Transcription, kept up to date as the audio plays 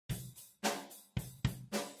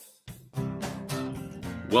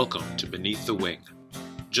Welcome to Beneath the Wing.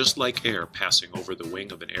 Just like air passing over the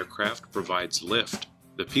wing of an aircraft provides lift,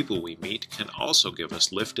 the people we meet can also give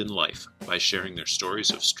us lift in life by sharing their stories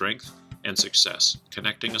of strength and success,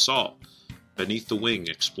 connecting us all. Beneath the Wing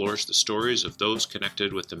explores the stories of those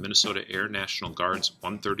connected with the Minnesota Air National Guard's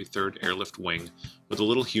 133rd Airlift Wing with a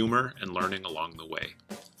little humor and learning along the way.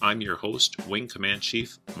 I'm your host, Wing Command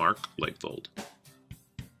Chief Mark Legvold.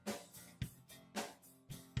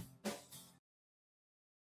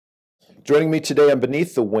 Joining me today on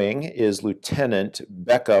Beneath the Wing is Lieutenant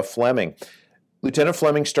Becca Fleming. Lieutenant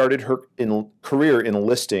Fleming started her career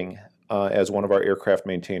enlisting as one of our aircraft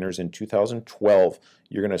maintainers in 2012.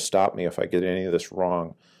 You're going to stop me if I get any of this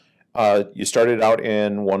wrong. You started out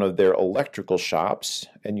in one of their electrical shops,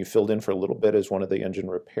 and you filled in for a little bit as one of the engine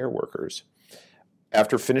repair workers.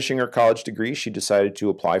 After finishing her college degree, she decided to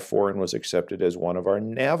apply for and was accepted as one of our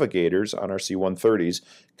navigators on our C-130s,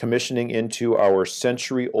 commissioning into our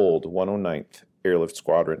century-old 109th Airlift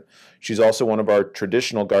Squadron. She's also one of our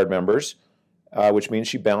traditional Guard members, which means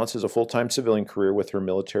she balances a full-time civilian career with her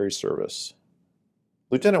military service.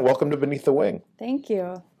 Lieutenant, welcome to Beneath the Wing. Thank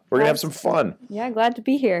you. We're going to have some fun. Yeah, glad to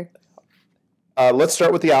be here. Let's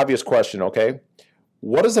start with the obvious question, okay?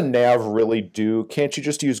 What does a nav really do? Can't you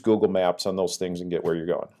just use Google Maps on those things and get where you're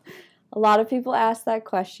going? A lot of people ask that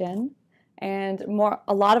question, and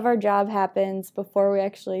a lot of our job happens before we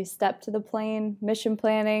actually step to the plane, mission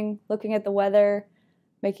planning, looking at the weather,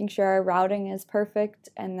 making sure our routing is perfect,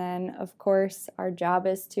 and then, of course, our job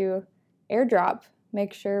is to airdrop,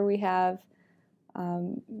 make sure we have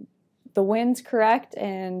the winds correct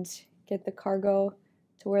and get the cargo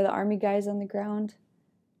to where the Army guys on the ground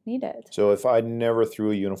need it. So if I never threw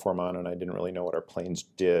a uniform on and I didn't really know what our planes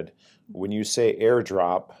did, when you say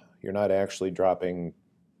airdrop, you're not actually dropping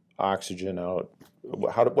oxygen out.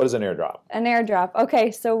 What is an airdrop? An airdrop. Okay,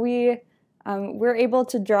 so we're able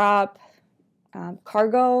to drop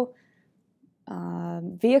cargo,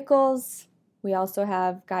 vehicles. We also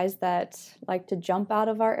have guys that like to jump out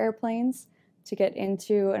of our airplanes to get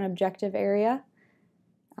into an objective area.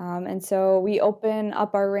 And so we open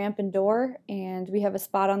up our ramp and door, and we have a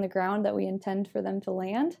spot on the ground that we intend for them to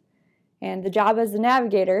land. And the job as the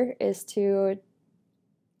navigator is to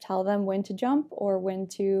tell them when to jump or when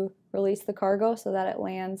to release the cargo so that it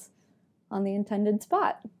lands on the intended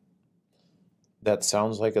spot. That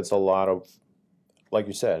sounds like it's a lot of, like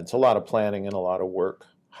you said, it's a lot of planning and a lot of work.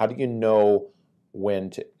 How do you know when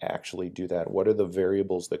to actually do that? What are the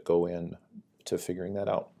variables that go in to figuring that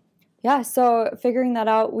out? Yeah, so figuring that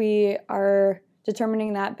out, we are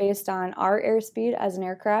determining that based on our airspeed as an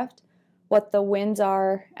aircraft, what the winds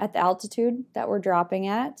are at the altitude that we're dropping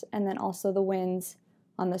at, and then also the winds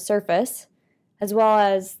on the surface, as well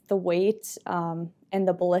as the weight and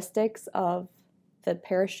the ballistics of the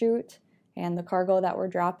parachute and the cargo that we're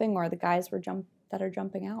dropping or the guys that are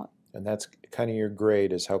jumping out. And that's kind of your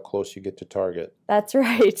grade, is how close you get to target. That's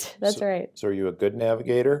right. That's right. So are you a good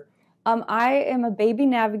navigator? I am a baby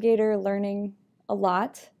navigator learning a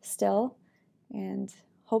lot still and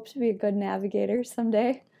hope to be a good navigator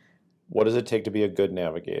someday. What does it take to be a good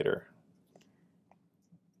navigator?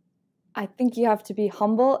 I think you have to be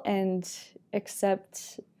humble and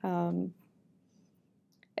accept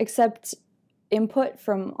input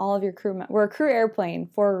from all of your crew members. We're a crew airplane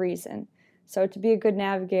for a reason. So to be a good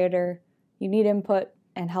navigator, you need input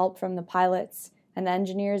and help from the pilots and the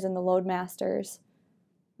engineers and the load masters.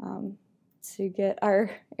 To get our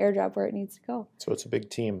airdrop where it needs to go. So it's a big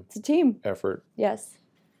team. It's a team effort. Yes.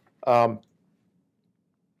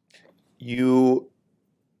 You've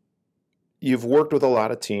worked with a lot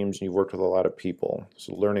of teams and you've worked with a lot of people.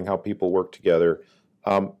 So learning how people work together.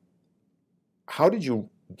 How did you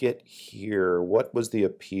get here? What was the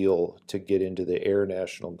appeal to get into the Air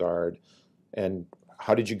National Guard? And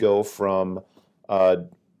how did you go from a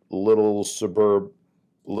little suburb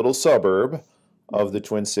of the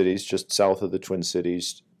Twin Cities, just south of the Twin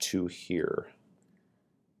Cities, to here?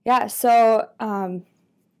 Yeah, so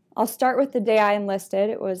I'll start with the day I enlisted.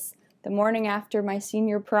 It was the morning after my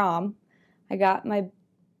senior prom. I got my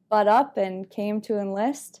butt up and came to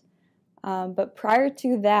enlist. But prior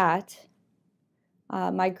to that,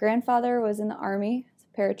 my grandfather was in the Army as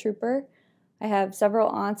a paratrooper. I have several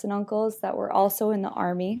aunts and uncles that were also in the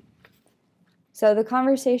Army. So the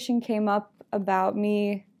conversation came up about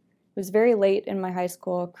me. It was very late in my high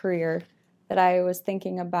school career that I was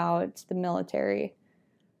thinking about the military.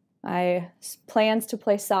 My plans to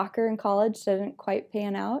play soccer in college didn't quite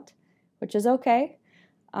pan out, which is okay.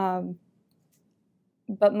 But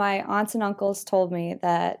my aunts and uncles told me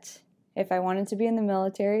that if I wanted to be in the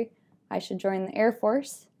military, I should join the Air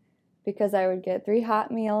Force because I would get 3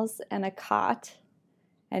 hot meals and a cot,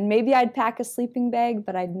 And maybe I'd pack a sleeping bag,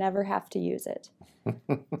 but I'd never have to use it.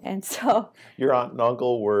 And so Your aunt and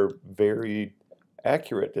uncle were very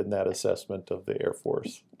accurate in that assessment of the Air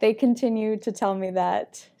Force. they continue to tell me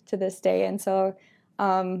that to this day. And so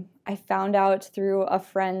I found out through a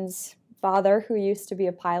friend's father who used to be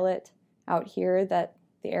a pilot out here that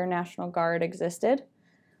the Air National Guard existed.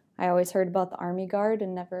 I always heard about the Army Guard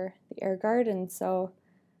and never the Air Guard. And so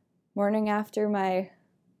morning after my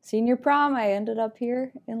senior prom, I ended up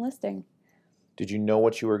here enlisting. Did you know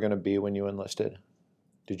what you were going to be when you enlisted?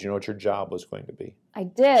 Did you know what your job was going to be? I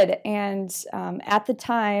did. And at the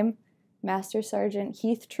time, Master Sergeant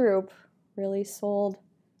Heath Troop really sold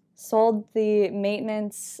the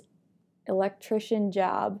maintenance electrician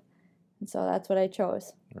job. And so that's what I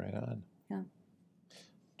chose. Right on. Yeah.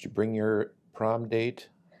 Did you bring your prom date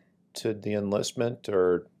to the enlistment,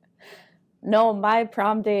 or? No, my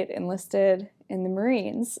prom date enlisted in the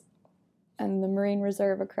Marines and the Marine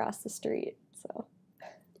Reserve across the street. So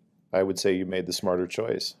I would say you made the smarter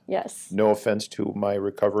choice. yes. No offense to my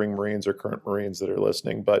recovering Marines or current Marines that are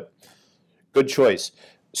listening, but good choice.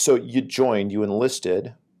 So you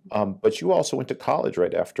enlisted, but you also went to college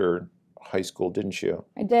right after high school, didn't you?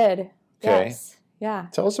 I did. Okay. Yes. Yeah.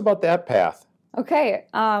 Tell us about that path. Okay.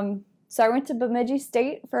 So I went to Bemidji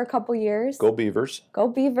State for a couple years. Go Beavers. Go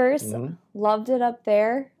Beavers. Mhm. Loved it up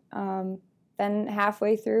there. Then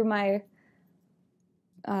halfway through my,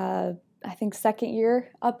 I think, second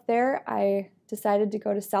year up there, I decided to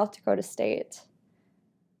go to South Dakota State.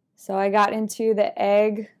 So I got into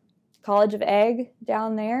the College of Ag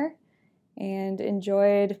down there and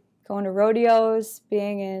enjoyed going to rodeos,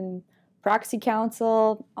 being in proxy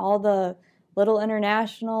council, all the little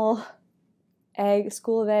international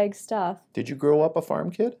School of Ag stuff. Did you grow up a farm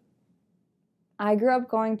kid? I grew up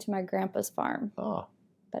going to my grandpa's farm, Ah,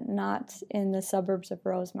 but not in the suburbs of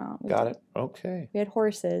Rosemount. got it. Okay, We had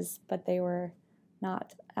horses, but they were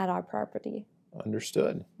not at our property.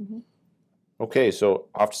 understood. Mhm. Okay, so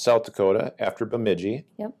off to South Dakota after Bemidji.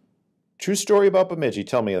 Yep. True story about Bemidji.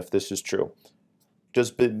 Tell me if this is true.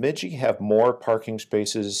 Does Bemidji have more parking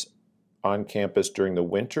spaces on campus during the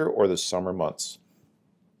winter or the summer months?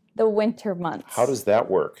 The winter months. How does that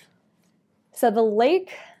work? So the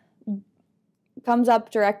lake comes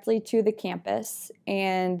up directly to the campus,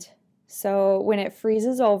 and so when it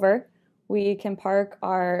freezes over, we can park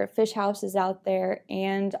our fish houses out there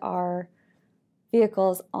and our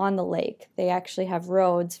vehicles on the lake. They actually have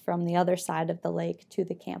roads from the other side of the lake to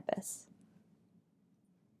the campus,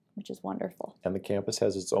 which is wonderful. And the campus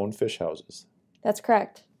has its own fish houses. That's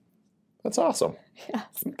correct. That's awesome. Yes,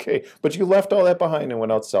 Okay, but you left all that behind and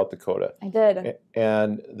went out to South Dakota. I did.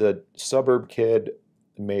 And the suburb kid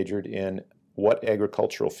majored in what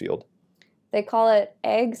agricultural field? They call it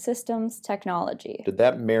Ag Systems Technology. Did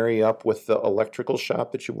that marry up with the electrical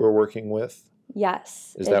shop that you were working with?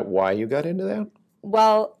 Yes. Is that why you got into that?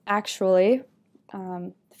 Well, actually,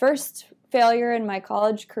 first failure in my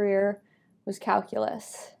college career was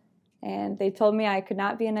calculus. And they told me I could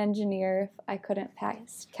not be an engineer if I couldn't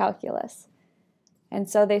pass calculus. And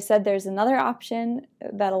so they said there's another option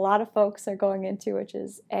that a lot of folks are going into, which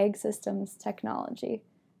is Ag Systems Technology,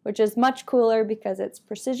 which is much cooler because it's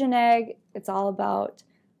precision ag. It's all about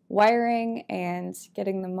wiring and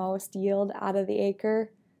getting the most yield out of the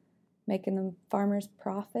acre, making the farmers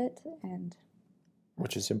profit, and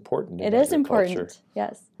Which is important. it in is agriculture. important.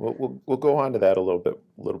 Yes. We'll go on to that a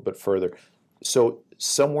little bit further. So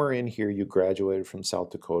somewhere in here you graduated from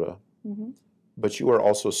South Dakota, Hmm. but you are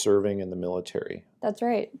also serving in the military. That's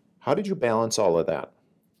right. How did you balance all of that?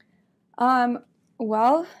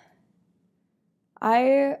 Well,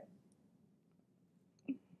 I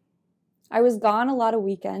was gone a lot of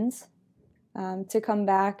weekends to come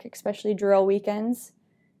back, especially drill weekends.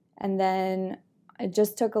 And then I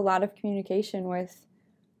just took a lot of communication with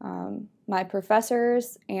my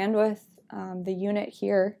professors and with the unit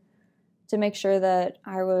here to make sure that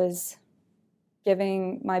I was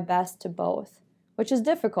giving my best to both, which is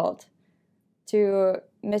difficult to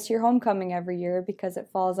miss your homecoming every year because it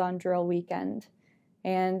falls on drill weekend,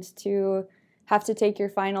 and to have to take your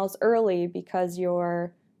finals early because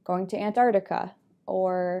you're going to Antarctica,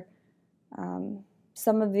 or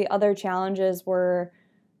some of the other challenges were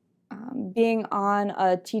being on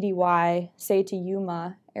a TDY, say to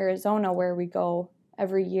Yuma, Arizona, where we go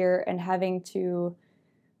every year, and having to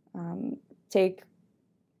take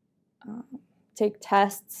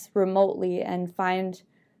tests remotely and find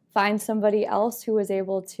somebody else who was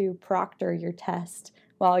able to proctor your test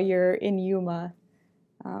while you're in Yuma.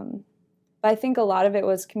 But I think a lot of it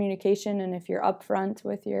was communication, and if you're upfront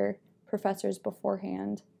with your professors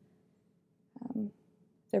beforehand,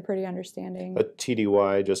 they're pretty understanding. A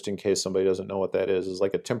TDY, just in case somebody doesn't know what that is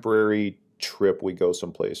like a temporary trip. We go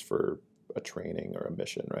someplace for a training or a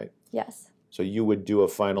mission, right? Yes. So you would do a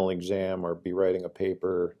final exam or be writing a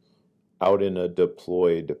paper out in a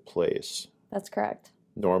deployed place. That's correct.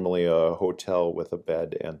 Normally a hotel with a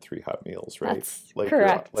bed and 3 hot meals, right? That's like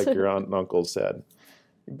correct. Like your aunt and uncle said.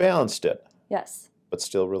 You balanced it. Yes. But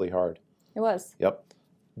still really hard. It was. Yep.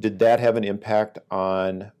 Did that have an impact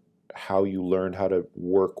on how you learned how to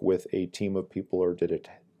work with a team of people, or did it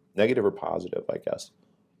negative or positive, I guess?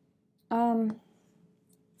 I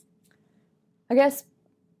guess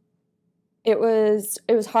it was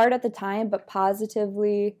hard at the time, but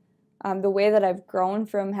positively, the way that I've grown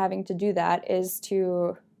from having to do that is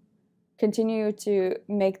to continue to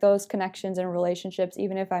make those connections and relationships,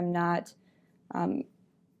 even if I'm not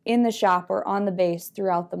in the shop or on the base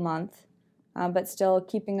throughout the month, but still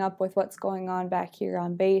keeping up with what's going on back here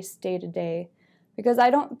on base day to day. Because I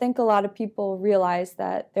don't think a lot of people realize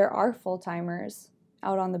that there are full-timers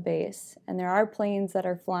out on the base, and there are planes that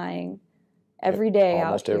are flying every day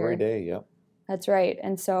Almost out here. every day, yep. That's right.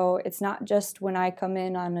 And so it's not just when I come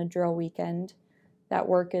in on a drill weekend that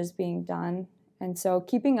work is being done. And so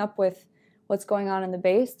keeping up with what's going on in the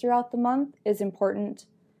base throughout the month is important.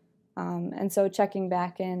 And so checking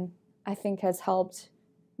back in, I think, has helped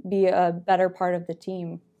be a better part of the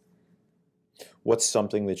team. What's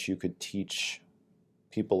something that you could teach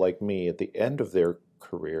people like me at the end of their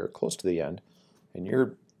career, close to the end, and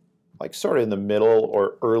you're like sort of in the middle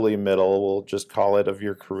or early middle, we'll just call it, of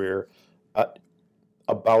your career,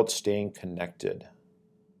 about staying connected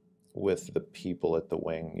with the people at the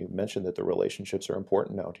wing? You mentioned that the relationships are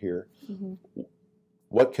important out here. Mm-hmm.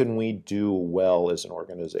 What can we do well as an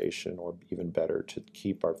organization, or even better, to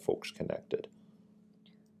keep our folks connected?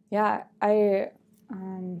 Yeah, I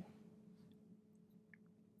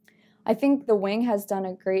think the wing has done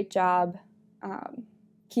a great job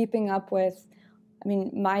keeping up with,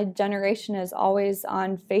 my generation is always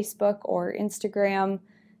on Facebook or Instagram,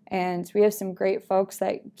 and we have some great folks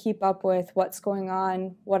that keep up with what's going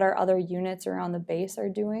on, what our other units around the base are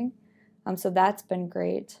doing. So that's been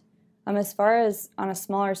great. As far as on a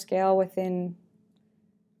smaller scale within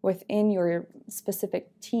your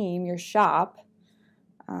specific team, your shop,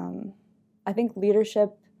 I think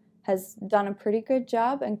leadership has done a pretty good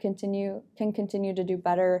job and can continue to do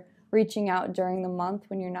better, reaching out during the month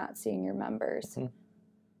when you're not seeing your members. Mm-hmm.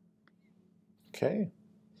 Okay.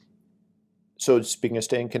 So speaking of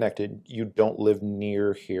staying connected, you don't live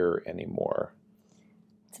near here anymore.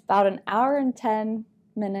 It's about an hour and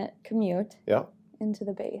 10-minute commute. Yeah. Into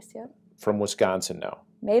the base, yep. From Wisconsin now.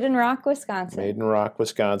 Maiden Rock, Wisconsin. Maiden Rock,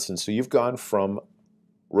 Wisconsin. So you've gone from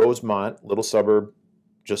Rosemont, little suburb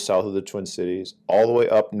just south of the Twin Cities, all the way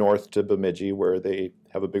up north to Bemidji, where they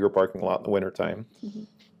have a bigger parking lot in the wintertime, mm-hmm.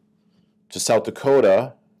 to South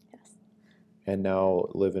Dakota, yes. And now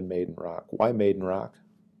live in Maiden Rock. Why Maiden Rock?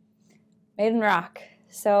 Maiden Rock.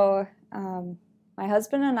 So my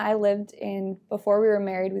husband and I before we were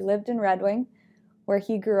married, we lived in Red Wing, where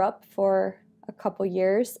he grew up for a couple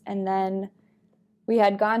years, and then we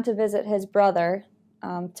had gone to visit his brother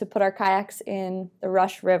to put our kayaks in the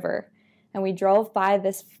Rush River, and we drove by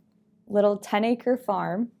this little 10-acre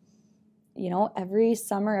farm, every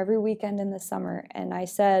summer, every weekend in the summer, and I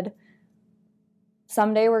said,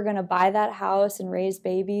 someday we're going to buy that house and raise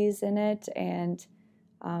babies in it, and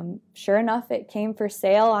sure enough, it came for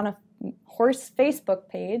sale on a horse Facebook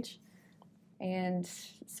page, and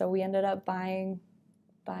so we ended up buying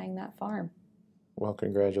that farm. Well,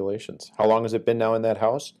 congratulations. How long has it been now in that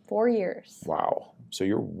house? 4 years. Wow. So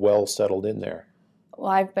you're well settled in there.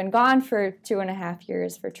 Well, I've been gone for 2.5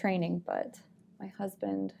 years for training, but my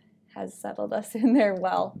husband has settled us in there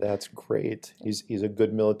well. That's great. He's a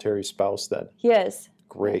good military spouse then. He is.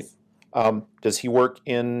 Great. Yes. Does he work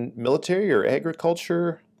in military or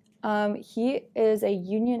agriculture? He is a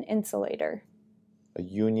union insulator. A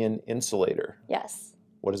union insulator? Yes.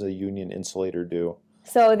 What does a union insulator do?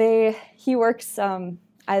 So he works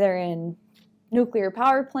either in nuclear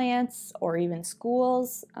power plants or even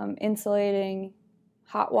schools, insulating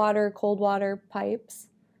hot water, cold water pipes.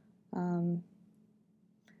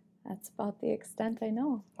 That's about the extent I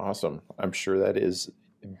know. Awesome. I'm sure that is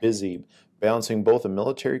busy, balancing both a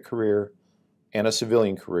military career and a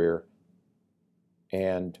civilian career,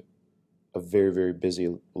 and a very, very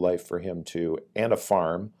busy life for him too, and a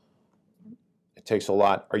farm. It takes a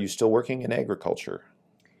lot. Are you still working in agriculture?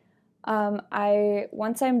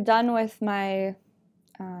 Once I'm done with my,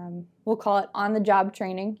 we'll call it on-the-job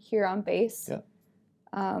training here on base, yeah.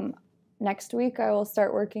 Next week I will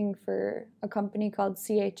start working for a company called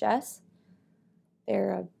CHS.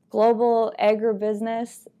 They're a global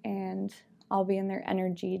agribusiness, and I'll be in their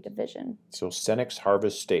energy division. So Cenex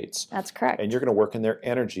Harvest States. That's correct. And you're going to work in their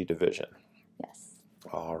energy division. Yes.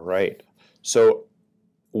 All right. So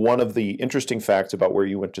one of the interesting facts about where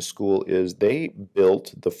you went to school is they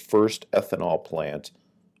built the first ethanol plant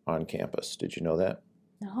on campus. Did you know that?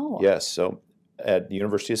 No. Yes. So at the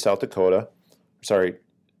University of South Dakota,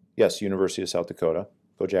 University of South Dakota,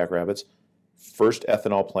 go Jackrabbits, first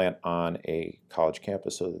ethanol plant on a college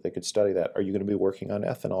campus so that they could study that. Are you going to be working on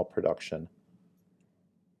ethanol production?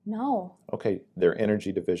 No. Okay, their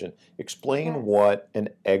energy division. Explain Yes. what an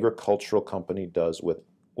agricultural company does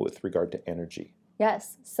with regard to energy.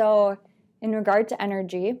 Yes. So in regard to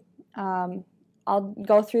energy, I'll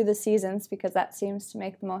go through the seasons because that seems to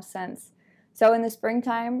make the most sense. So in the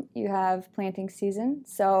springtime, you have planting season.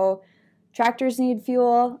 So tractors need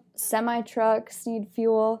fuel, semi-trucks need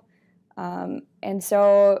fuel. And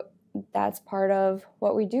so that's part of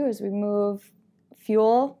what we do is we move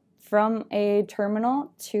fuel from a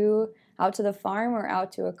terminal out to the farm or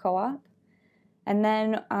out to a co-op. And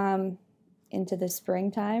then into the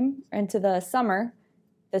springtime, into the summer,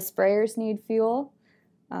 the sprayers need fuel,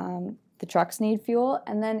 the trucks need fuel,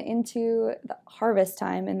 and then into the harvest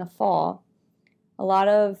time in the fall. A lot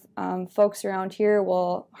of folks around here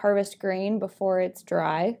will harvest grain before it's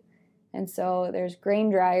dry, and so there's grain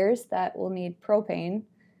dryers that will need propane,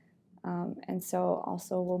 and so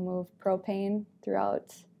also we'll move propane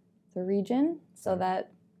throughout the region so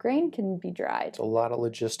that grain can be dried. It's a lot of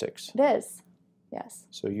logistics. It is, yes.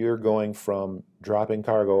 So you're going from dropping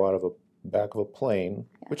cargo out of a back of a plane,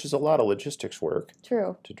 Yes. which is a lot of logistics work,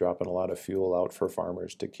 True. to dropping a lot of fuel out for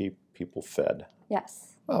farmers to keep people fed.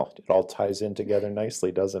 Yes, Well, it all ties in together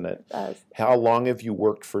nicely, doesn't it? it does. How long have you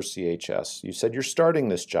worked for CHS? You said you're starting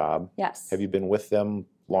this job. Yes. Have you been with them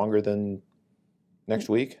longer than next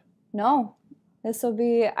week? No.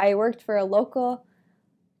 I worked for a local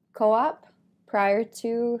co-op prior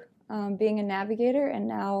to being a navigator, and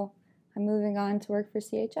now I'm moving on to work for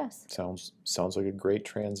CHS. Sounds like a great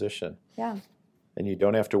transition. Yeah. And you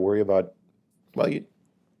don't have to worry about,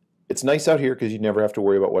 it's nice out here because you never have to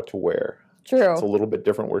worry about what to wear. True. It's a little bit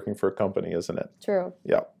different working for a company, isn't it? True.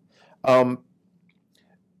 Yeah.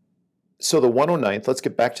 So the 109th, let's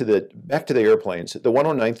get back to the airplanes. The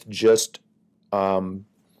 109th just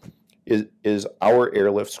is our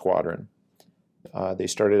airlift squadron. They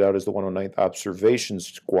started out as the 109th Observation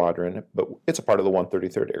Squadron, but it's a part of the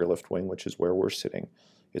 133rd Airlift Wing, which is where we're sitting.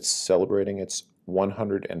 It's celebrating its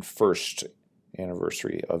 101st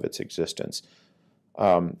anniversary of its existence.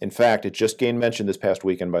 In fact, it just gained mention this past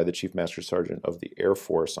weekend by the Chief Master Sergeant of the Air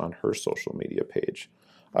Force on her social media page.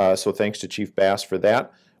 So thanks to Chief Bass for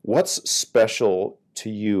that. What's special to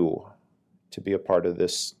you to be a part of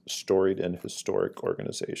this storied and historic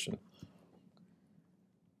organization?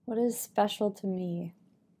 What is special to me?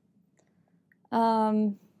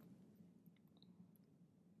 I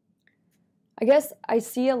guess I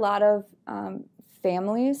see a lot of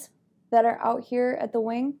families that are out here at the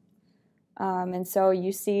wing. And so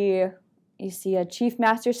you see a Chief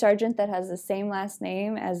Master Sergeant that has the same last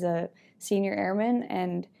name as a senior airman,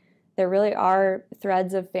 and there really are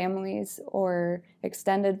threads of families or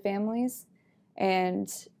extended families.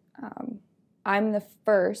 And I'm the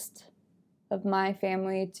first of my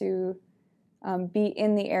family to be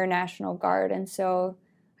in the Air National Guard. And so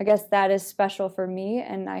I guess that is special for me,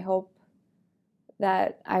 and I hope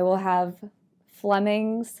that I will have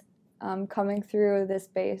Flemings coming through this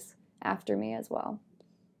base after me as well.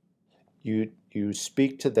 You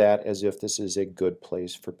speak to that as if this is a good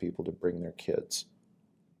place for people to bring their kids.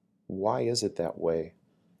 Why is it that way?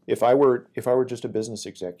 If I were just a business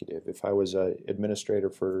executive, if I was an administrator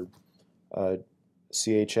for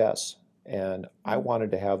CHS, and I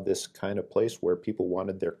wanted to have this kind of place where people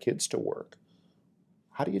wanted their kids to work,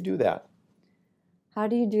 how do you do that? How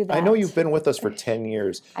do you do that? I know you've been with us for 10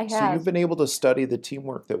 years. I have. So you've been able to study the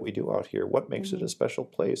teamwork that we do out here. What makes it a special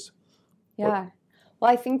place? Yeah.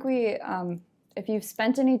 Well, I think if you've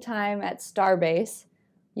spent any time at Starbase,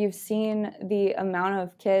 you've seen the amount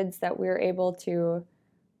of kids that we're able to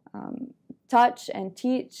touch and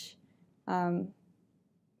teach,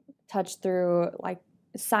 touch through like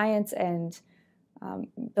science and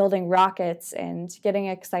building rockets and getting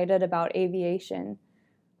excited about aviation.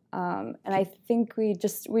 And I think we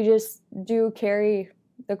just do carry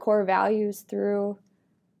the core values through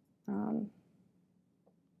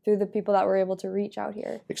the people that we're able to reach out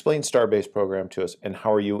here. Explain Starbase program to us, and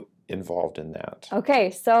how are you involved in that?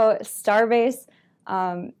 Okay, so Starbase,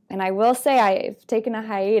 and I will say I've taken a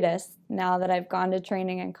hiatus now that I've gone to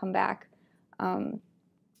training and come back.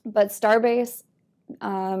 But Starbase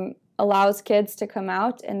allows kids to come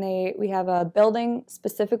out, and we have a building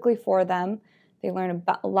specifically for them. They learn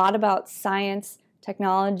a lot about science,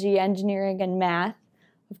 technology, engineering, and math,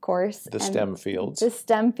 of course. The STEM fields. The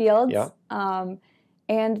STEM fields. Yeah.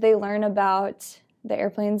 And they learn about the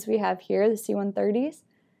airplanes we have here, the C-130s.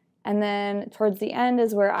 And then towards the end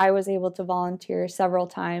is where I was able to volunteer several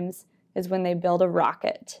times, is when they build a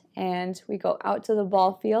rocket. And we go out to the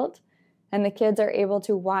ball field, and the kids are able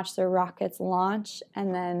to watch their rockets launch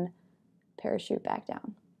and then parachute back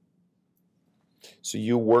down. So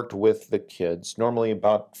you worked with the kids, normally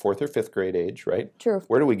about 4th or 5th grade age, right? True.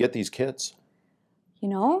 Where do we get these kids?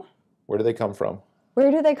 Where do they come from? Where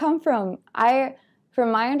do they come from? From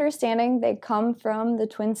my understanding, they come from the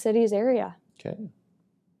Twin Cities area. Okay.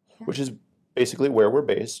 Yeah. Which is basically where we're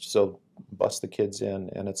based. So bus the kids in,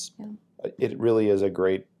 and it really is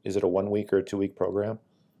is it a 1 week or a 2 week program?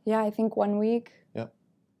 Yeah, I think 1 week. Yeah.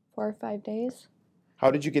 4 or 5 days. How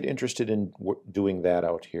did you get interested in doing that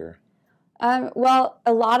out here? Well,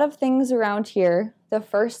 a lot of things around here, the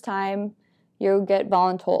first time you get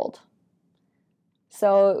voluntold.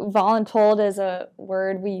 So voluntold is a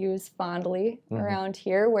word we use fondly around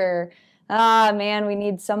here, where, man, we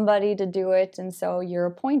need somebody to do it, and so you're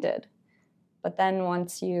appointed. But then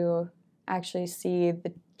once you actually see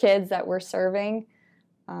the kids that we're serving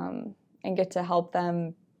and get to help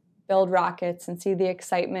them build rockets and see the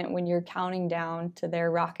excitement when you're counting down to their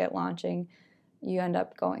rocket launching, you end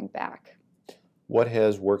up going back. What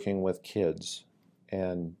has working with kids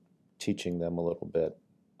and teaching them a little bit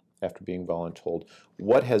after being voluntold,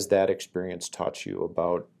 what has that experience taught you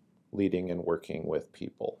about leading and working with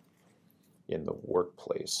people in the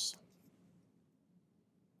workplace?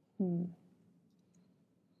 That's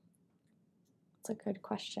a good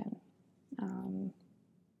question.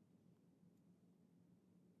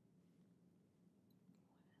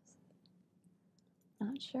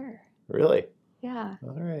 Not sure. Really? Yeah.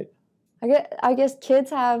 All right. I guess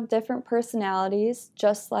kids have different personalities,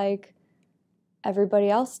 just like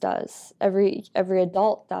everybody else does. Every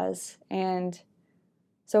adult does. And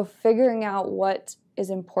so figuring out what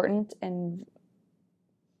is important and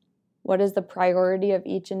what is the priority of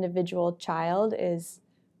each individual child is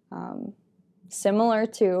similar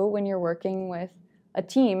to when you're working with a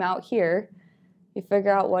team out here. You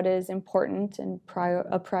figure out what is important and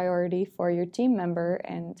a priority for your team member,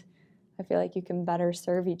 and I feel like you can better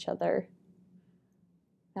serve each other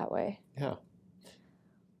that way. Yeah.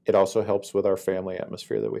 It also helps with our family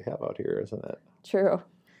atmosphere that we have out here, isn't it? True.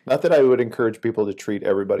 Not that I would encourage people to treat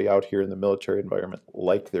everybody out here in the military environment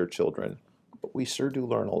like their children, but we sure do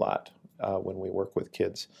learn a lot when we work with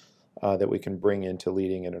kids that we can bring into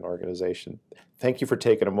leading in an organization. Thank you for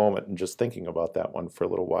taking a moment and just thinking about that one for a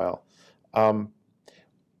little while.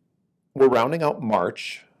 We're rounding out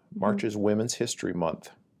March. March is Women's History Month.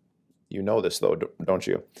 You know this, though, don't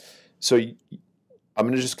you? So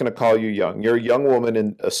I'm just going to call you young. You're a young woman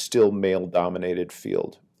in a still male-dominated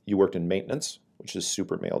field. You worked in maintenance, which is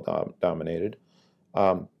super male-dominated.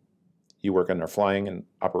 You work in our flying and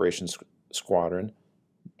operations squadron,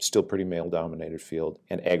 still pretty male-dominated field,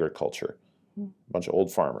 and agriculture, a bunch of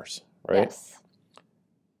old farmers, right? Yes.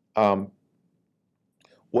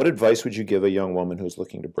 What advice would you give a young woman who's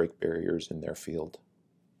looking to break barriers in their field?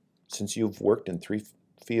 Since you've worked in 3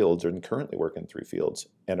 fields and currently work in 3 fields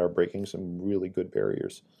and are breaking some really good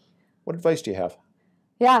barriers, what advice do you have?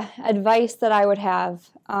 Yeah, advice that I would have,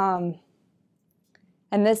 and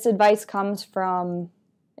this advice comes from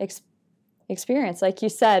experience. Like you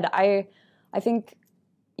said, I think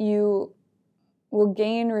you will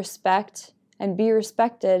gain respect and be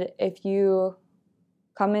respected if you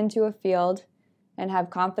come into a field and have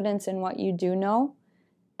confidence in what you do know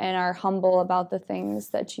and are humble about the things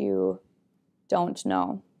that you don't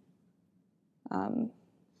know.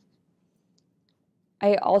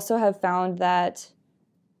 I also have found that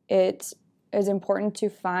it is important to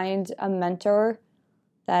find a mentor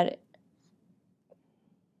that,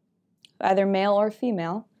 either male or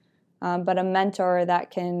female, but a mentor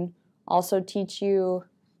that can also teach you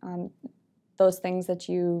those things that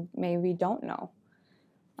you maybe don't know.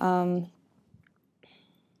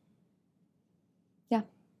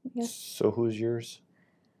 Yeah. So who's yours?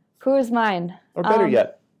 Who is mine? Or better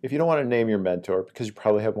yet, if you don't want to name your mentor, because you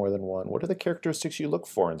probably have more than one, what are the characteristics you look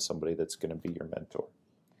for in somebody that's going to be your mentor?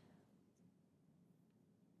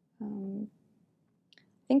 I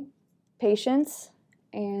think patience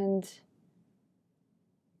and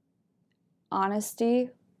honesty.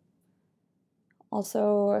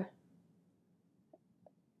 Also,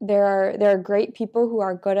 there are great people who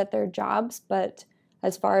are good at their jobs, but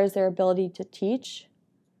as far as their ability to teach,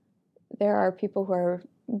 there are people who are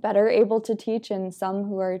better able to teach and some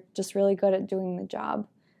who are just really good at doing the job.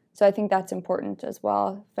 So I think that's important as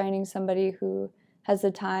well, finding somebody who has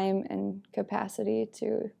the time and capacity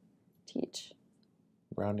to teach.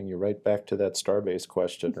 Rounding you right back to that star-based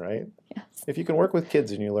question, right? Yes. If you can work with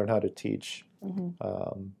kids and you learn how to teach,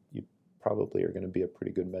 Mm-hmm. you probably are going to be a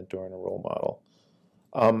pretty good mentor and a role model.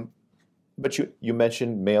 But you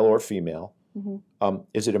mentioned male or female. Mm-hmm.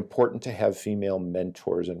 Is it important to have female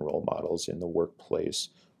mentors and role models in the workplace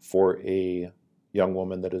for a young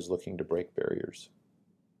woman that is looking to break barriers?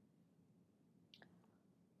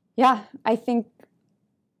 Yeah, I think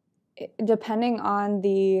depending on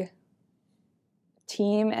the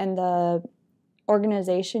team and the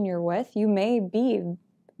organization you're with, you may be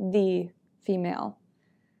the female,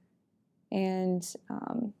 and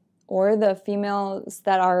or the females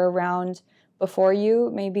that are around before you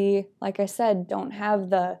maybe, like I said, don't have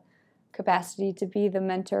the capacity to be the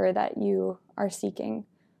mentor that you are seeking.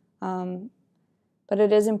 But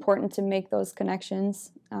it is important to make those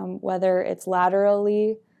connections, whether it's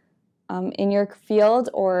laterally in your field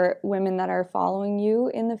or women that are following you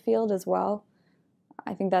in the field as well.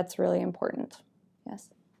 I think that's really important. Yes.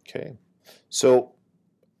 Okay. So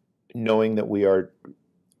knowing that we're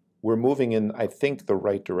moving in, I think, the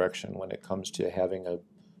right direction when it comes to having a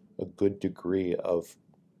good degree of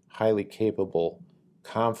highly capable,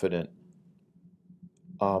 confident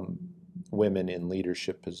women in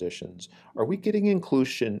leadership positions. Are we getting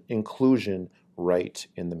inclusion right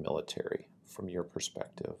in the military from your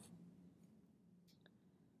perspective?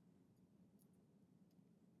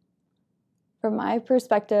 From my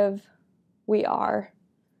perspective, we are.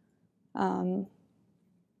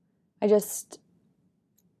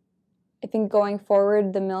 I think going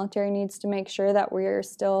forward, the military needs to make sure that we're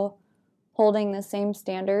still holding the same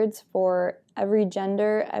standards for every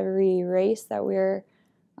gender, every race, that we're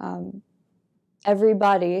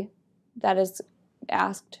everybody that is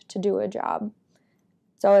asked to do a job.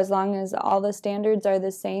 So as long as all the standards are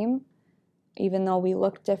the same, even though we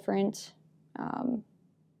look different,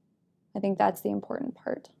 I think that's the important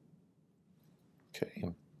part.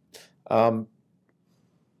 Okay.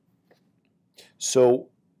 So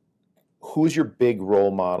who's your big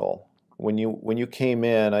role model? When you came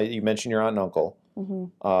in, you mentioned your aunt and uncle.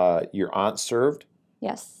 Mm-hmm. Your aunt served?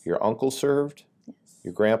 Yes. Your uncle served? Yes.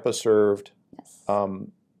 Your grandpa served? Yes.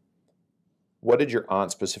 What did your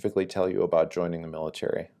aunt specifically tell you about joining the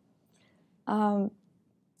military? Um,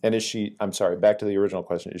 And is she, I'm sorry, back to the original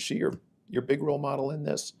question, is she your big role model in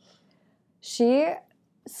this? She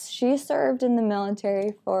served in the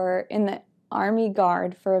military in the Army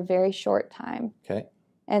Guard for a very short time. Okay.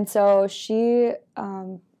 And so she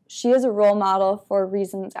is a role model for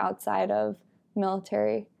reasons outside of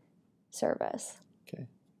military service. Okay.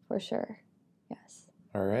 For sure. Yes.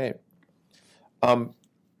 All right.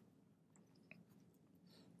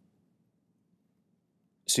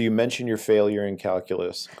 So you mentioned your failure in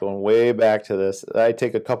calculus. Going way back to this, I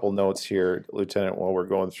take a couple notes here, Lieutenant, while we're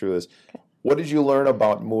going through this. Okay. What did you learn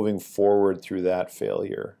about moving forward through that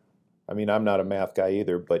failure? I mean, I'm not a math guy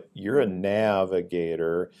either, but you're a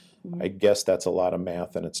navigator. Mm-hmm. I guess that's a lot of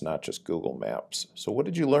math, and it's not just Google Maps. So what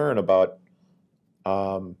did you learn about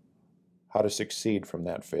how to succeed from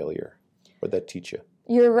that failure? What did that teach you?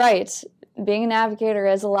 You're right. Being a navigator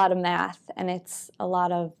is a lot of math, and it's a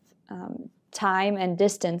lot of time and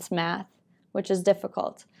distance math, which is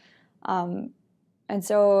difficult. And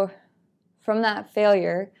so from that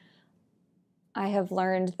failure, I have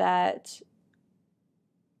learned that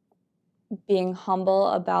being humble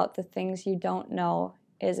about the things you don't know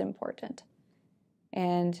is important.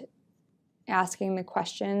 And asking the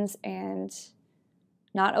questions and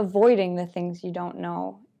not avoiding the things you don't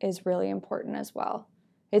know is really important as well.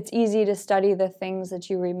 It's easy to study the things that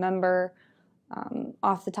you remember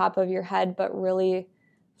off the top of your head, but really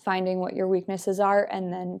finding what your weaknesses are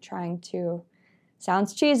and then trying to,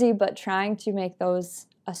 sounds cheesy, but trying to make those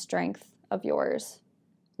a strength of yours.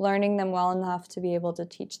 Learning them well enough to be able to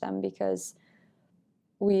teach them, because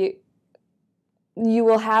you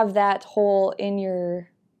will have that hole in your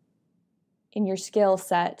skill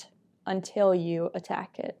set until you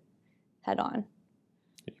attack it head on.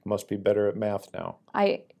 You must be better at math now.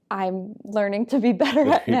 I'm learning to be better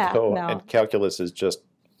at math now. And calculus is just,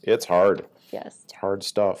 it's hard. Yes. It's hard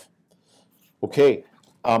stuff. Okay.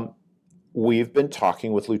 We've been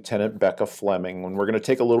talking with Lieutenant Becca Fleming, and we're going to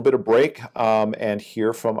take a little bit of break and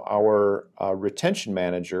hear from our retention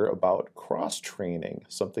manager about cross-training,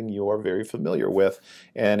 something you are very familiar with.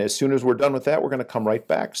 And as soon as we're done with that, we're going to come right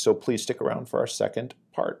back. So please stick around for our second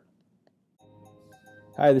part.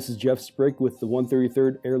 Hi, this is Jeff Sprigg with the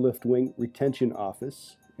 133rd Airlift Wing Retention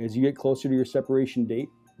Office. As you get closer to your separation date,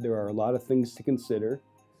 there are a lot of things to consider.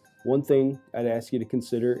 One thing I'd ask you to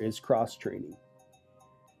consider is cross-training.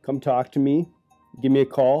 Come talk to me. Give me a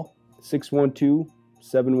call,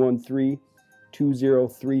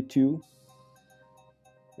 612-713-2032,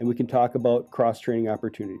 and we can talk about cross-training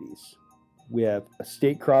opportunities. We have a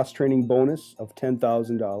state cross-training bonus of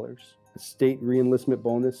 $10,000, a state re-enlistment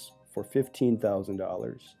bonus for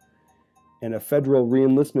 $15,000, and a federal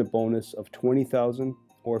re-enlistment bonus of $20,000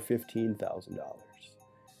 or $15,000.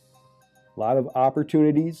 A lot of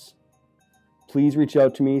opportunities. Please reach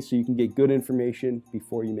out to me so you can get good information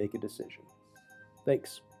before you make a decision.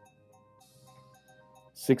 Thanks.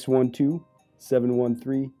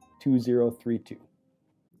 612-713-2032.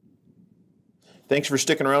 Thanks for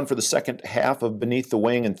sticking around for the second half of Beneath the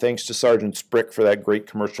Wing, and thanks to Sergeant Sprick for that great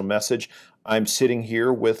commercial message. I'm sitting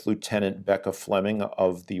here with Lieutenant Becca Fleming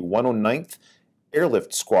of the 109th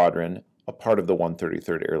Airlift Squadron, a part of the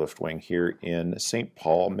 133rd Airlift Wing here in St.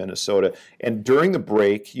 Paul, Minnesota. And during the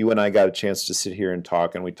break, you and I got a chance to sit here and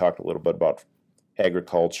talk, and we talked a little bit about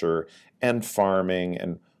agriculture and farming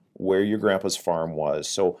and where your grandpa's farm was.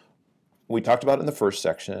 So we talked about it in the first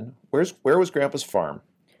section. Where was grandpa's farm?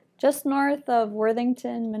 Just north of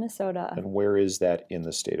Worthington, Minnesota. And where is that in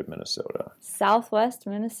the state of Minnesota? Southwest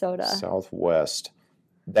Minnesota. Southwest.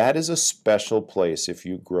 That is a special place if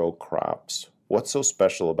you grow crops. What's so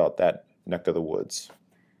special about that neck of the woods?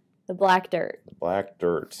 The black dirt. The black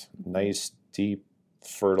dirt. Nice, deep,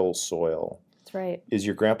 fertile soil. That's right. Is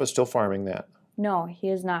your grandpa still farming that? No, he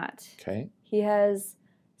is not. Okay. He has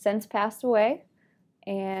since passed away,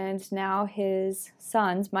 and now his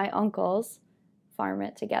sons, my uncles, farm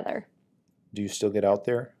it together. Do you still get out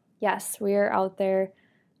there? Yes, we are out there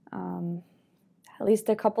at least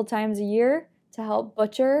a couple times a year to help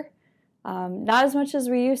butcher. Not as much as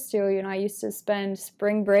we used to. I used to spend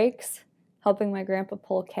spring breaks helping my grandpa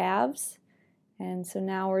pull calves, and so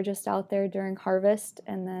now we're just out there during harvest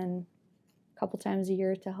and then a couple times a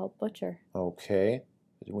year to help butcher. Okay.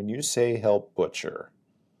 When you say help butcher,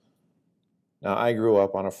 now I grew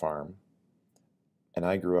up on a farm, and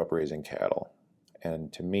I grew up raising cattle.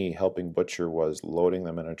 And to me, helping butcher was loading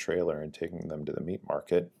them in a trailer and taking them to the meat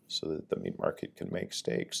market so that the meat market can make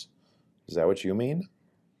steaks. Is that what you mean?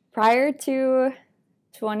 Prior to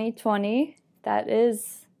 2020, that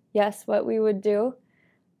is, yes, what we would do.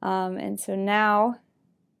 And so now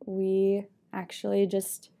we actually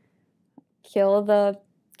just kill the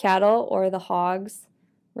cattle or the hogs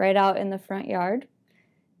right out in the front yard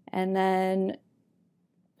and then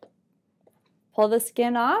pull the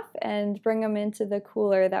skin off and bring them into the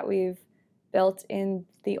cooler that we've built in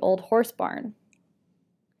the old horse barn.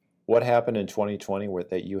 What happened in 2020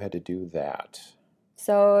 that you had to do that?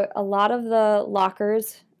 So a lot of the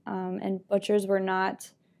lockers and butchers were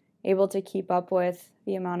not able to keep up with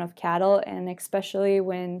the amount of cattle, and especially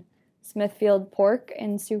when Smithfield Pork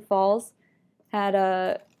in Sioux Falls had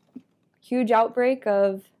a huge outbreak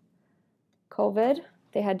of COVID.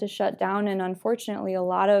 They had to shut down, and unfortunately a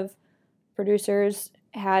lot of producers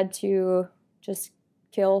had to just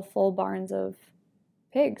kill full barns of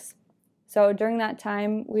pigs. So during that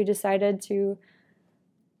time, we decided to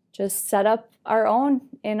just set up our own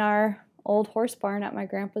in our old horse barn at my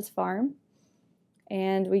grandpa's farm.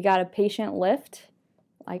 And we got a patient lift,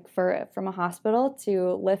 like from a hospital,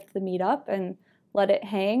 to lift the meat up and let it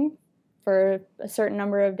hang for a certain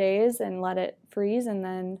number of days and let it freeze, and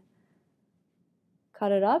then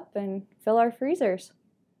cut it up and fill our freezers.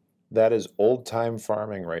 That is old-time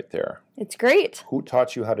farming right there. It's great. Who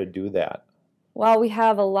taught you how to do that? Well, we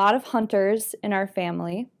have a lot of hunters in our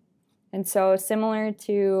family. And so similar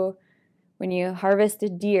to when you harvest a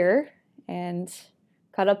deer and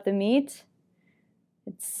cut up the meat,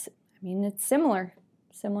 it's similar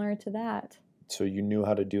to that. So you knew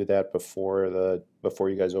how to do that before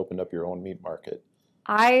you guys opened up your own meat market?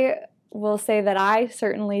 I will say that I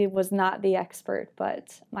certainly was not the expert,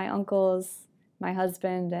 but my uncles, my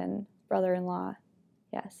husband, and brother-in-law,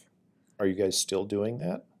 yes. Are you guys still doing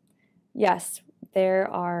that? Yes, there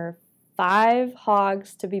are 5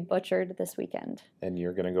 hogs to be butchered this weekend. And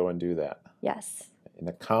you're going to go and do that? Yes. An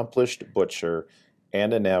accomplished butcher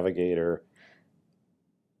and a navigator,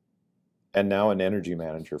 and now an energy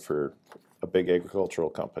manager for a big agricultural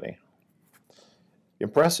company.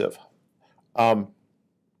 Impressive. On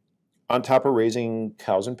top of raising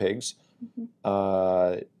cows and pigs,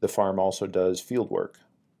 the farm also does field work.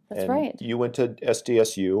 That's right. You went to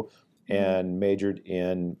SDSU and majored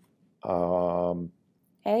in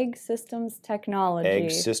Ag Systems Technology.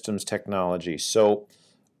 Ag Systems Technology. So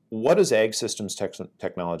what does Ag Systems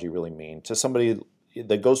Technology really mean? To somebody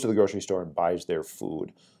that goes to the grocery store and buys their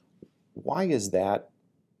food, why is that?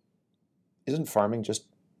 Isn't farming just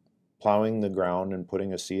plowing the ground and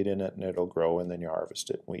putting a seed in it, and it'll grow, and then you harvest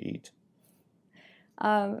it and we eat.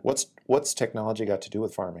 What's technology got to do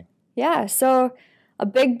with farming? Yeah, so a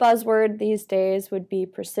big buzzword these days would be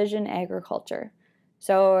precision agriculture.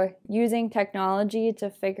 So using technology to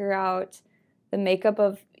figure out the makeup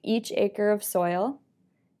of each acre of soil,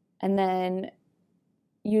 and then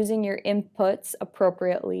using your inputs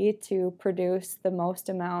appropriately to produce the most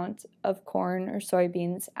amount of corn or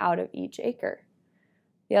soybeans out of each acre.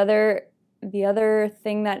 The other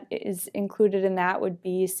thing that is included in that would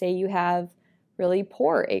be, say you have really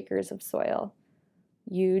poor acres of soil.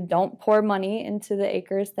 You don't pour money into the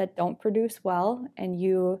acres that don't produce well, and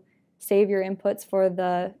you save your inputs for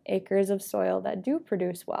the acres of soil that do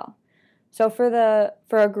produce well. So for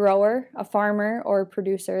a grower, a farmer, or a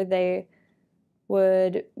producer, they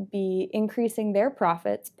would be increasing their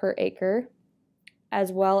profits per acre,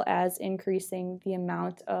 as well as increasing the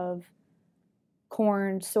amount of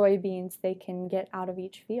corn, soybeans they can get out of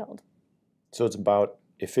each field. So it's about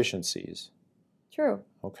efficiencies. True.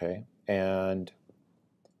 Okay. And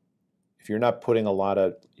if you're not putting a lot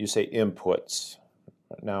of, you say inputs.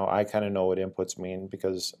 Now, I kind of know what inputs mean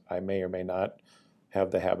because I may or may not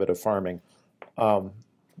have the habit of farming. Note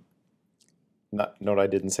I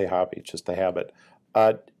didn't say hobby, just the habit.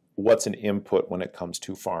 What's an input when it comes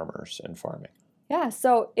to farmers and farming? Yeah,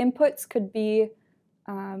 so inputs could be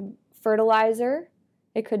fertilizer.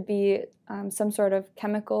 It could be some sort of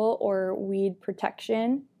chemical or weed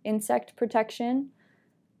protection, insect protection.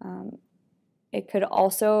 It could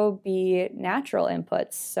also be natural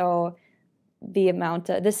inputs. So the amount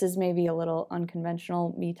of, this is maybe a little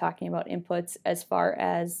unconventional, me talking about inputs as far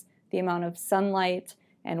as the amount of sunlight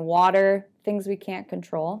and water, things we can't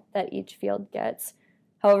control that each field gets.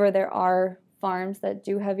 However, there are farms that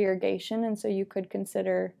do have irrigation, and so you could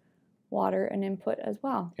consider water an input as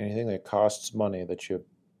well. Anything that costs money that you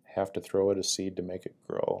have to throw at a seed to make it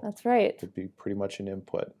grow. That's right. Could be pretty much an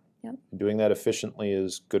input. Yep. Doing that efficiently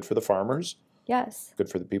is good for the farmers. Yes. Good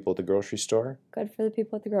for the people at the grocery store. Good for the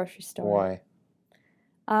people at the grocery store. Why?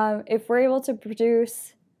 If we're able to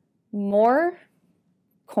produce more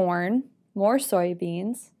corn, more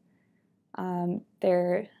soybeans,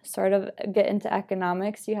 they're sort of get into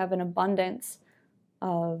economics. You have an abundance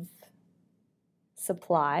of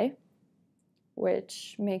supply,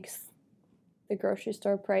 which makes the grocery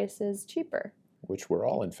store prices cheaper. Which we're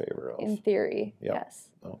all in favor of. In theory, Yep. yes.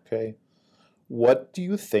 Okay. What do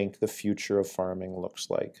you think the future of farming looks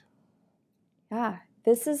like? Yeah,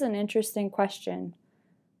 this is an interesting question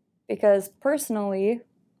because personally,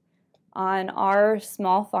 on our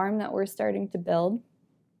small farm that we're starting to build,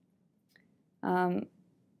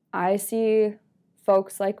 I see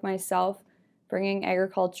folks like myself bringing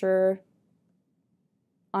agriculture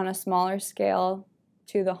on a smaller scale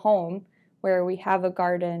to the home where we have a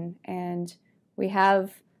garden and we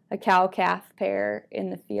have a cow-calf pair in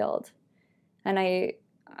the field. And I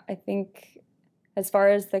think as far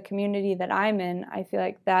as the community that I'm in, I feel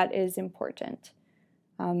like that is important.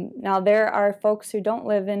 Now, there are folks who don't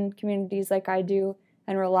live in communities like I do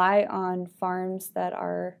and rely on farms that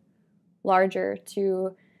are larger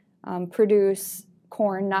to produce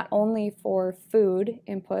corn not only for food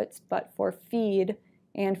inputs, but for feed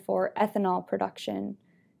and for ethanol production.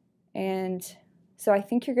 And so I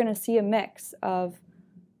think you're going to see a mix of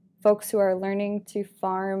folks who are learning to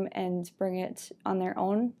farm and bring it on their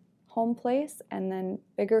own home place, and then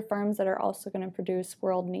bigger farms that are also going to produce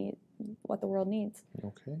what the world needs.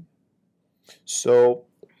 Okay. So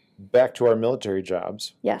back to our military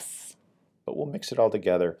jobs. Yes. But we'll mix it all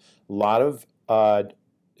together. A lot of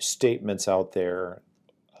statements out there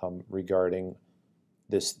regarding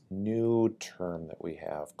this new term that we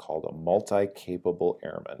have called a multi-capable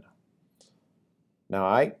airman. Now,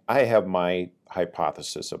 I have my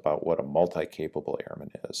hypothesis about what a multi-capable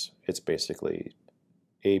airman is. It's basically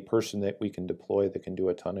a person that we can deploy that can do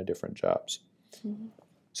a ton of different jobs. Mm-hmm.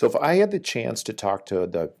 So if I had the chance to talk to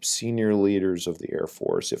the senior leaders of the Air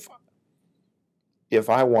Force, if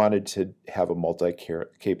I wanted to have a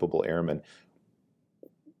multi-capable airman,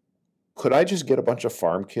 could I just get a bunch of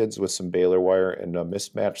farm kids with some baler wire and a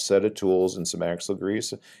mismatched set of tools and some axle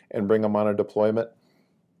grease and bring them on a deployment?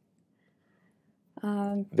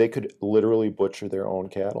 They could literally butcher their own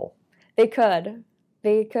cattle. They could.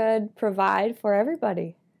 They could provide for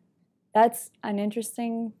everybody. That's an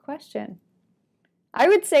interesting question. I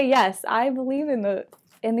would say yes. I believe in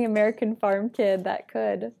the American farm kid that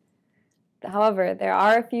could. However, there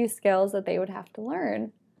are a few skills that they would have to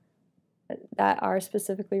learn that are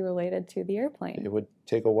specifically related to the airplane. It would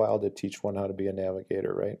take a while to teach one how to be a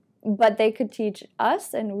navigator, right? But they could teach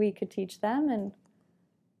us, and we could teach them, and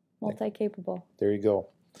multi-capable. There you go.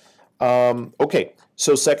 Okay,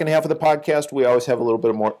 so second half of the podcast, we always have a little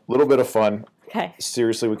bit of fun. Okay.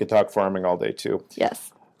 Seriously, we could talk farming all day too.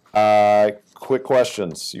 Yes. Quick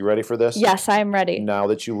questions. You ready for this? Yes, I am ready. Now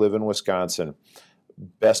that you live in Wisconsin,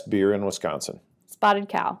 best beer in Wisconsin, Spotted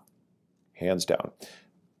cow. hands down.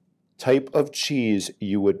 Type of cheese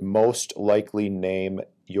you would most likely name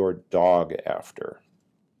your dog after.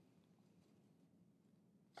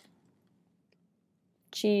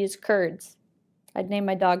 Cheese curds. I'd name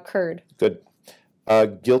my dog Curd. Good.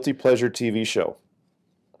 Guilty pleasure TV show.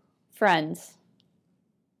 Friends.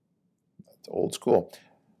 That's old school.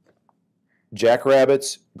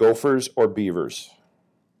 Jackrabbits, gophers, or beavers?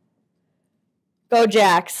 Go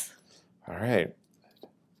Jacks. All right.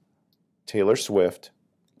 Taylor Swift,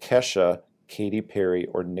 Kesha, Katy Perry,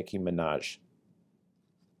 or Nicki Minaj?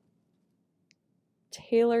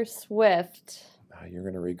 Taylor Swift. You're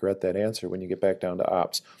going to regret that answer when you get back down to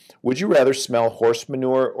ops. Would you rather smell horse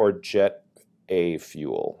manure or Jet A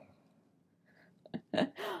fuel?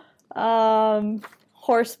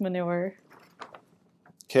 Horse manure.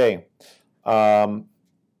 Okay.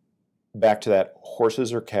 Back to that.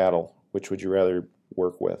 Horses or cattle? Which would you rather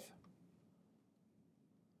work with?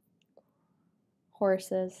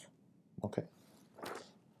 Horses. Okay.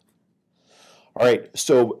 All right.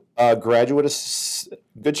 So,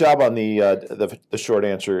 good job on the short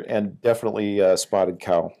answer, and definitely spotted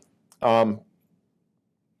cow. I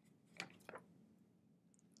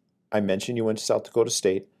mentioned you went to South Dakota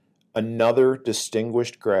State. Another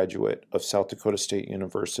distinguished graduate of South Dakota State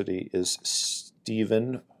University is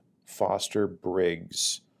Stephen Foster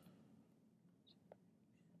Briggs.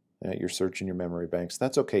 You're searching your memory banks.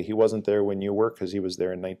 That's okay. He wasn't there when you were because he was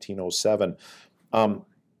there in 1907.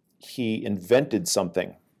 He invented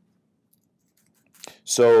something.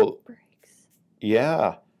 So, Briggs.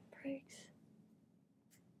 yeah. Briggs.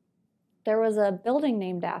 There was a building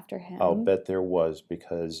named after him. I'll bet there was,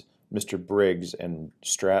 because Mr. Briggs and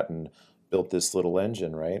Stratton built this little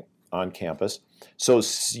engine, right, on campus. So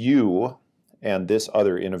you and this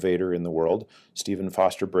other innovator in the world, Stephen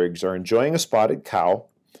Foster Briggs, are enjoying a spotted cow,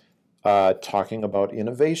 talking about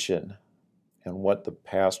innovation and what the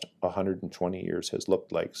past 120 years has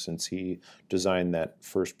looked like since he designed that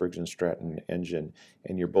first Briggs & Stratton engine.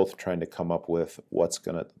 And you're both trying to come up with what's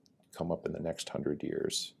going to come up in the next 100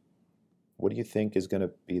 years. What do you think is going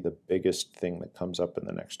to be the biggest thing that comes up in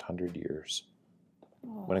the next 100 years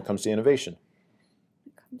when it comes to innovation?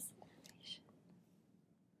 When it comes to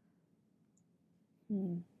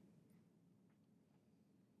innovation.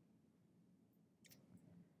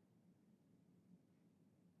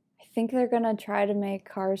 I think they're going to try to make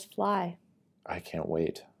cars fly. I can't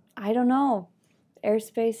wait. I don't know.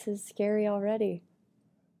 Airspace is scary already.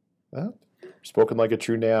 Well, spoken like a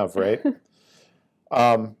true nav, right?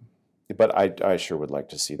 But I sure would like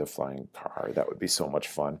to see the flying car. That would be so much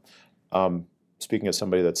fun. Speaking of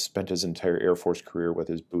somebody that's spent his entire Air Force career with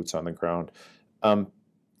his boots on the ground,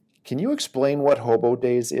 can you explain what Hobo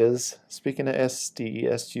Days is? Speaking of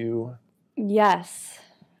SDSU. Yes.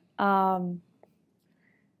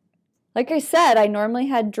 Like I said, I normally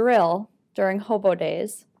had drill during Hobo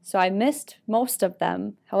Days, so I missed most of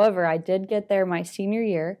them. However, I did get there my senior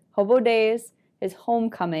year. Hobo Days is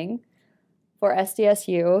homecoming for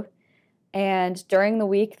SDSU, and during the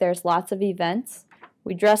week there's lots of events.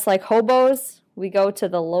 We dress like hobos. We go to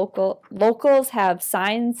the locals have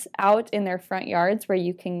signs out in their front yards where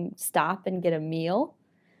you can stop and get a meal.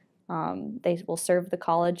 They will serve the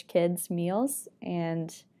college kids meals,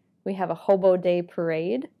 and we have a Hobo Day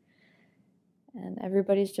parade. And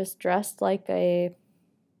everybody's just dressed like a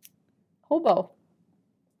hobo.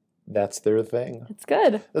 That's their thing. It's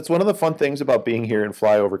good. That's one of the fun things about being here in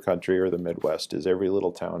flyover country or the Midwest is every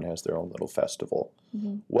little town has their own little festival.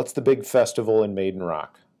 Mm-hmm. What's the big festival in Maiden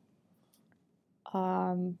Rock?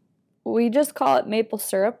 We just call it maple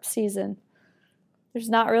syrup season. There's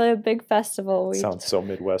not really a big festival. Sounds so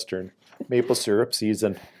Midwestern. Maple syrup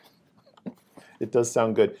season. It does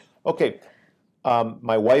sound good. Okay.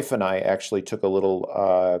 My wife and I actually took a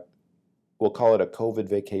little, we'll call it a COVID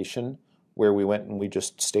vacation, where we went and we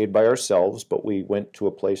just stayed by ourselves, but we went to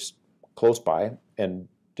a place close by and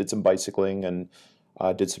did some bicycling and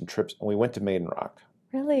did some trips. And we went to Maiden Rock.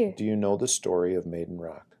 Really? Do you know the story of Maiden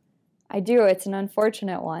Rock? I do. It's an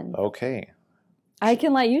unfortunate one. Okay. I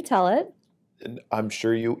can let you tell it. I'm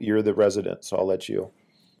sure you're the resident, so I'll let you.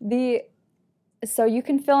 So you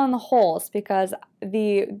can fill in the holes, because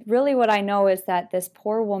really what I know is that this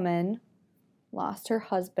poor woman lost her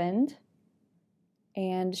husband,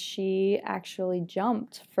 and she actually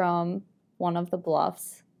jumped from one of the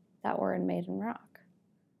bluffs that were in Maiden Rock.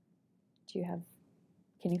 Do you have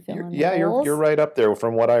Can you fill in the Yeah, holes? you're right up there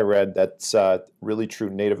from what I read. That's really true.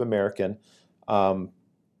 Native American, and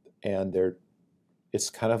it's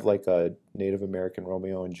kind of like a Native American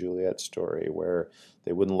Romeo and Juliet story where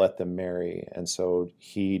they wouldn't let them marry, and so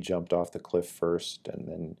he jumped off the cliff first, and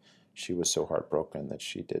then she was so heartbroken that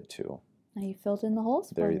she did too. Now you filled in the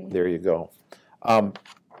holes for me. There you go.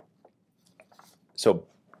 So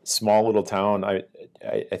small little town. I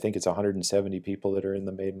think it's 170 people that are in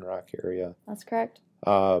the Maiden Rock area. That's correct.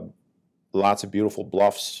 Lots of beautiful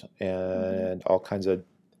bluffs and all kinds of.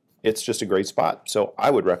 It's just a great spot. So I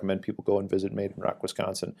would recommend people go and visit Maiden Rock,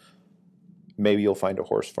 Wisconsin. Maybe you'll find a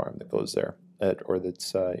horse farm that goes there, or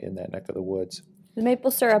that's in that neck of the woods. The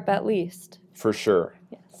maple syrup, at least. For sure.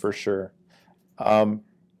 Yes. For sure.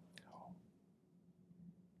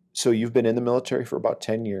 So you've been in the military for about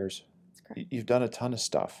 10 years. That's correct. You've done a ton of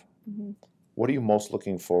stuff. Mm-hmm. What are you most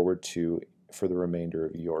looking forward to for the remainder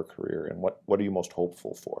of your career, and what are you most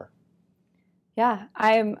hopeful for? Yeah,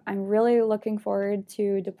 I'm really looking forward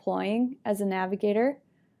to deploying as a navigator,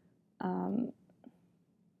 and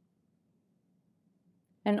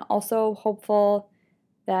also hopeful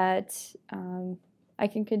that I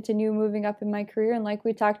can continue moving up in my career. And like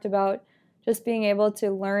we talked about, just being able to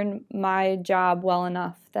learn my job well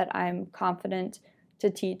enough that I'm confident to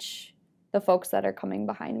teach the folks that are coming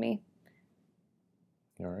behind me.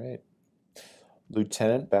 All right.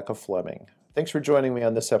 Lieutenant Becca Fleming, thanks for joining me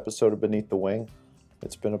on this episode of Beneath the Wing.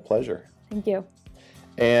 It's been a pleasure. Thank you.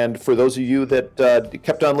 And for those of you that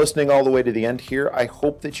kept on listening all the way to the end here, I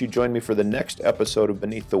hope that you join me for the next episode of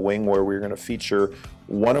Beneath the Wing, where we're going to feature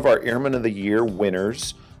one of our Airman of the Year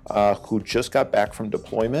winners who just got back from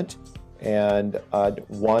deployment and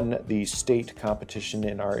won the state competition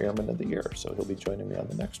in our Airman of the Year. So he'll be joining me on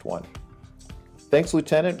the next one. Thanks,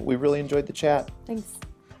 Lieutenant. We really enjoyed the chat. Thanks.